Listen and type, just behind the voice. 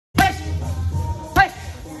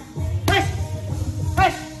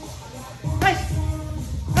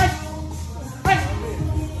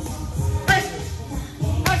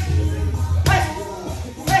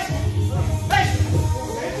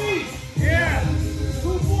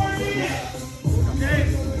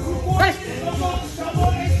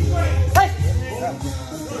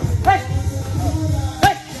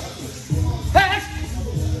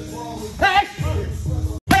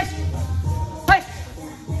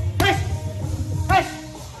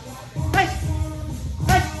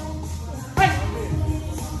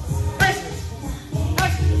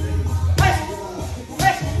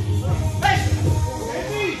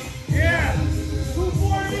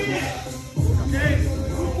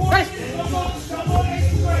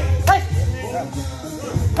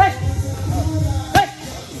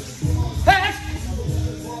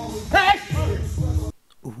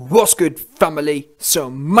What's good, family? So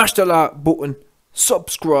mash the like button,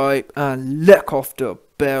 subscribe and lick off the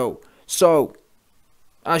bell. So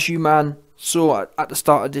as you man saw at the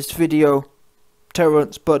start of this video,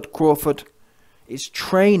 Terence Crawford is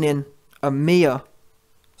training Amir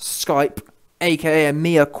Skype, aka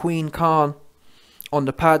Amir Queen Khan, on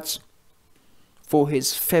the pads for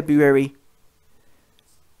his February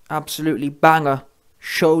absolutely banger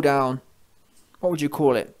showdown. What would you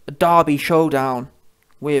call it? A derby showdown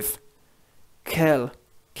with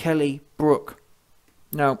Kelly Brook.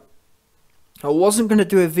 Now, I wasn't going to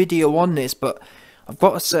do a video on this, but I've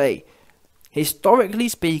got to say, historically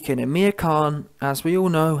speaking, Amir Khan, as we all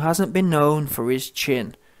know, hasn't been known for his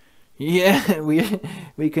chin. Yeah,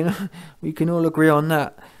 we can all agree on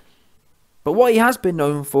that. But what he has been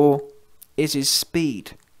known for is his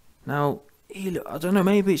speed. Now, I don't know,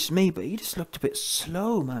 maybe it's me, but he just looked a bit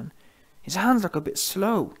slow, man. His hands look a bit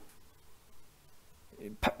slow.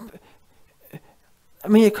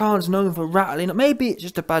 Amir Khan's known for rattling. Maybe it's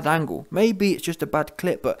just a bad angle. Maybe it's just a bad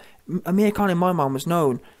clip. But Amir Khan, in my mind, was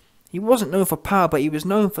known. He wasn't known for power, but he was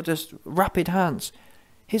known for just rapid hands.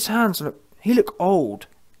 His hands he looked old,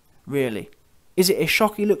 really. Is it a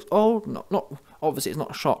shock he looks old? Not obviously it's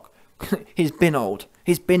not a shock. He's been old.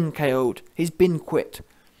 He's been KO'd. He's been quit.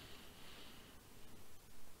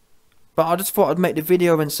 But I just thought I'd make the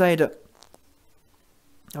video and say that,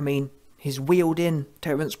 I mean, he's wheeled in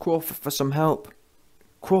Terence Crawford for some help.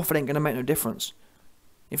 Crawford ain't going to make no difference.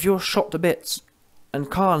 If you're shot to bits, and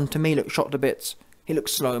Khan to me looks shot to bits, he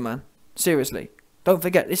looks slow, man. Seriously. Don't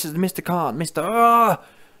forget, this is Mr. Khan.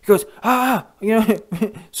 He goes, you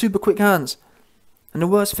know, super quick hands. And the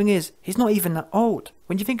worst thing is, he's not even that old.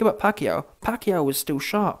 When you think about Pacquiao was still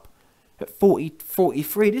sharp. At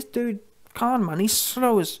 43, this dude, Khan, man, he's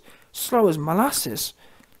slow as molasses.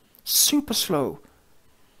 Super slow.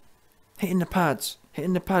 Hitting the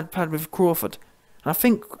pad with Crawford. And I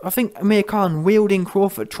think Amir Khan wielding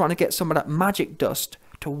Crawford, trying to get some of that magic dust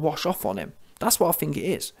to wash off on him. That's what I think it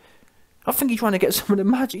is. I think he's trying to get some of the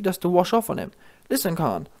magic dust to wash off on him. Listen,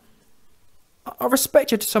 Khan, I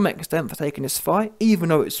respect you to some extent for taking this fight, even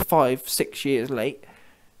though it's 5-6 years late.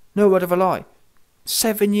 No word of a lie.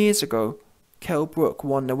 7 years ago, Kell Brook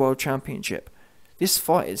won the World Championship. This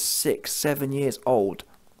fight is 6-7 years old.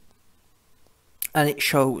 And it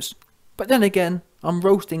shows. But then again, I'm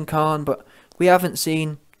roasting Khan, but we haven't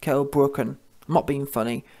seen Kell Brook, and I'm not being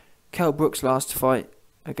funny. Kell Brook's last fight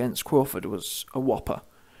against Crawford was a whopper.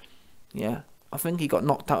 Yeah, I think he got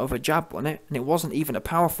knocked out of a jab on it, and it wasn't even a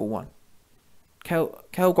powerful one. Kell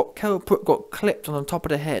Brook got clipped on the top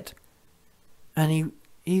of the head, and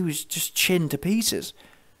he was just chinned to pieces.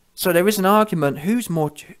 So there is an argument, who's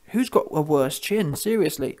got a worse chin?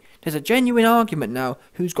 Seriously, there's a genuine argument now,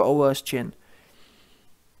 who's got a worse chin?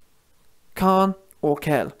 Khan or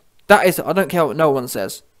Kell? That is, I don't care what no one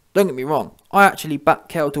says. Don't get me wrong, I actually back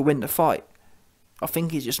Kell to win the fight. I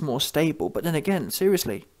think he's just more stable, but then again,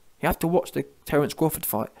 seriously, you have to watch the Terence Crawford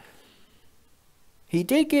fight. He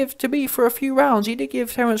did give, to me, for a few rounds, he did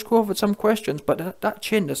give Terence Crawford some questions, but that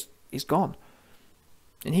chin is gone.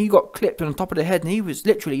 And he got clipped on the top of the head, and he was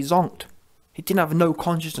literally zonked. He didn't have no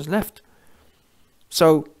consciousness left.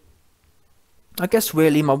 So, I guess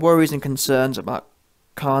really my worries and concerns about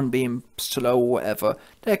Khan being slow or whatever,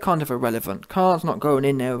 they're kind of irrelevant. Khan's not going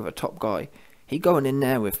in there with a top guy. He's going in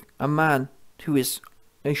there with a man who is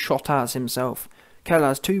a shot as himself. Kell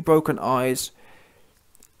has 2 broken eyes.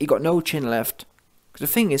 He got no chin left. Because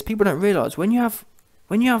the thing is, people don't realise, when you have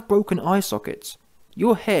broken eye sockets,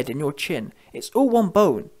 your head and your chin, it's all one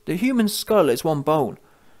bone. The human skull is one bone.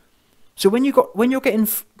 So when you're getting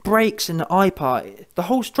breaks in the eye part, the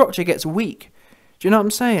whole structure gets weak. Do you know what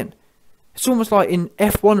I'm saying? It's almost like in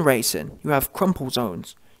F1 racing, you have crumple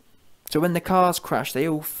zones. So when the cars crash, they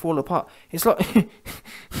all fall apart. It's like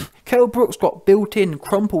Kell Brook's got built-in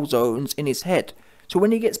crumple zones in his head. So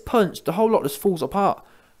when he gets punched, the whole lot just falls apart.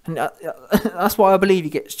 And that's why I believe he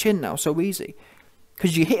gets chin now so easy.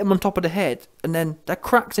 Because you hit him on top of the head, and then the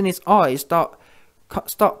cracks in his eyes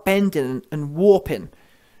start bending and warping.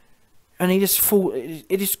 And he just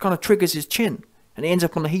it just kind of triggers his chin. And he ends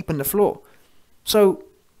up on a heap on the floor. So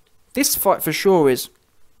this fight for sure it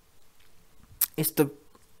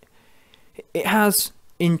has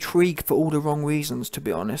intrigue for all the wrong reasons, to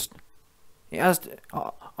be honest. It has.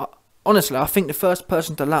 Honestly, I think the first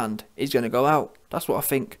person to land is going to go out. That's what I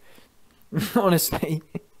think. Honestly,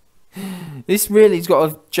 this really's got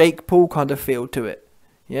a Jake Paul kind of feel to it.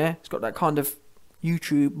 Yeah, it's got that kind of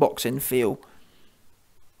YouTube boxing feel.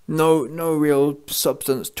 No real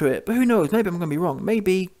substance to it. But who knows? Maybe I'm going to be wrong.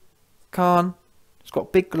 Maybe Khan has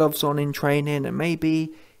got big gloves on in training, and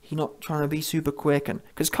maybe He's not trying to be super quick, and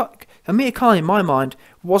because Amir Khan, in my mind,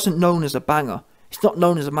 wasn't known as a banger. He's not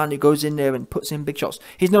known as a man who goes in there and puts in big shots.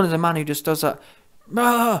 He's known as a man who just does that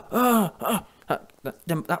that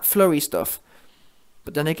flurry stuff.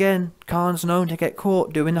 But then again, Khan's known to get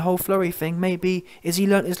caught doing the whole flurry thing. Maybe, is he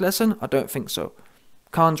learnt his lesson? I don't think so.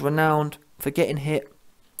 Khan's renowned for getting hit,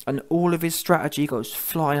 and all of his strategy goes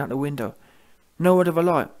flying out the window. No word of a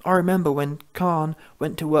lie. I remember when Khan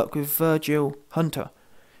went to work with Virgil Hunter,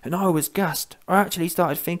 and I was gassed. I actually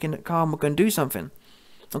started thinking that Khan was going to do something.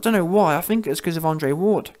 I don't know why. I think it was because of Andre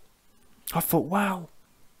Ward. I thought, wow,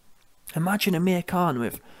 imagine Amir Khan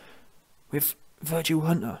with Virgil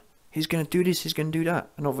Hunter. He's going to do this, he's going to do that.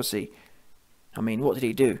 And obviously, I mean, what did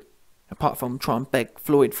he do? Apart from try and beg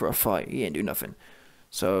Floyd for a fight, he ain't do nothing.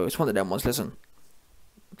 So it's one of them ones, listen.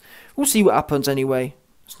 We'll see what happens anyway.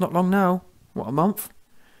 It's not long now. What, a month?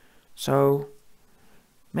 So,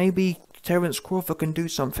 maybe Terence Crawford can do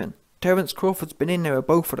something. Terence Crawford's been in there with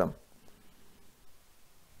both of them.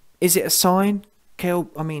 Is it a sign?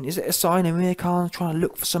 Is it a sign Amir Khan's trying to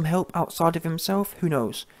look for some help outside of himself? Who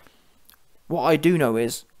knows? What I do know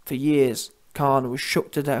is, for years, Khan was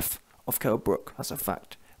shook to death of Kell Brook. That's a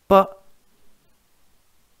fact. But,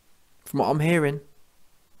 from what I'm hearing,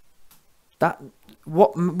 that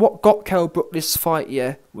what got Kell Brook this fight,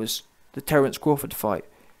 was the Terence Crawford fight.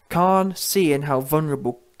 Khan, seeing how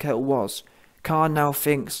vulnerable Kell was, Khan now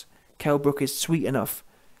thinks Kell Brook is sweet enough.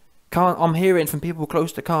 I'm hearing from people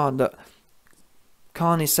close to Khan that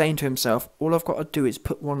Khan is saying to himself, all I've got to do is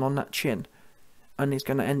put one on that chin, and he's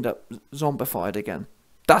going to end up zombified again.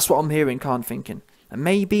 That's what I'm hearing Khan thinking. And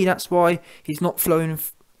maybe that's why he's not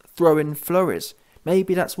throwing flurries.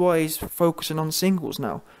 Maybe that's why he's focusing on singles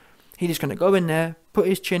now. He's just going to go in there, put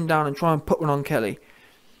his chin down and try and put one on Kelly.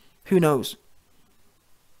 Who knows?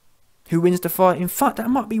 Who wins the fight? In fact, that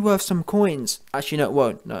might be worth some coins. Actually, no, it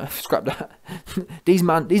won't. No, scrap that. These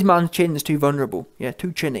man's chin is too vulnerable. Yeah,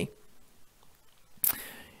 too chinny.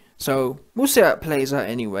 So, we'll see how it plays out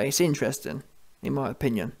anyway. It's interesting, in my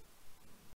opinion.